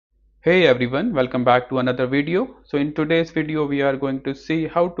Hey everyone, welcome back to another video. So in today's video we are going to see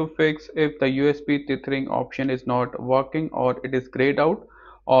how to fix if the USB tethering option is not working or it is grayed out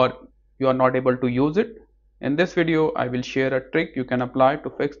or you are not able to use it. In this video I will share a trick you can apply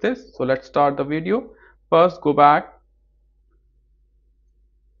to fix this. So let's start the video. First go back.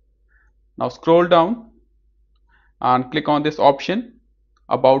 Now scroll down and click on this option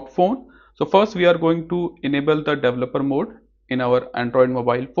about phone. So first we are going to enable the developer mode in our Android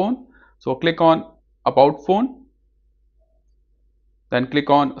mobile phone. So click on about phone, then click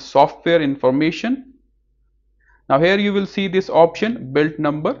on software information. Now here you will see this option build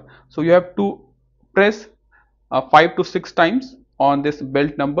number. So you have to press 5 to 6 times on this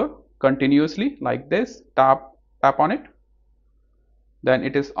build number continuously like this. Tap on it. Then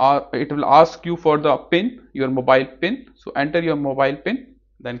it will ask you for the pin, your mobile pin. So enter your mobile pin,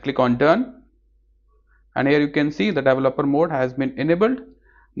 then click on done, and here you can see the developer mode has been enabled.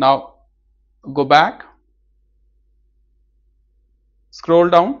 Now go back, scroll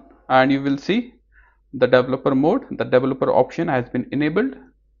down, and you will see the developer mode, the developer option has been enabled.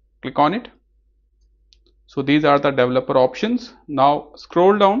 Click on it. So these are the developer options. Now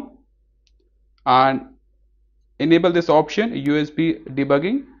scroll down and enable this option, USB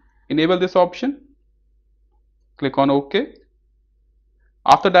debugging. Enable this option, click on OK.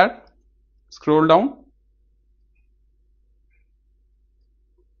 After that scroll down,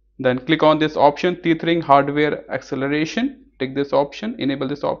 then click on this option, tethering hardware acceleration. Take this option, enable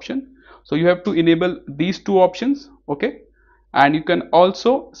this option. So you have to enable these two options, okay? And you can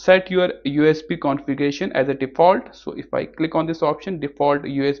also set your USB configuration as a default. So if I click on this option, default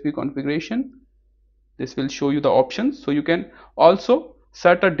USB configuration, this will show you the options. So you can also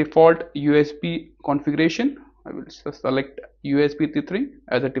set a default USB configuration. I will just select USB tethering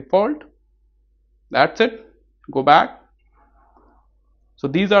as a default. That's it. Go back. So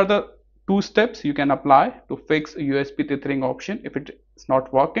these are the two steps you can apply to fix USB tethering option if it is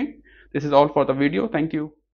not working. This is all for the video. Thank you.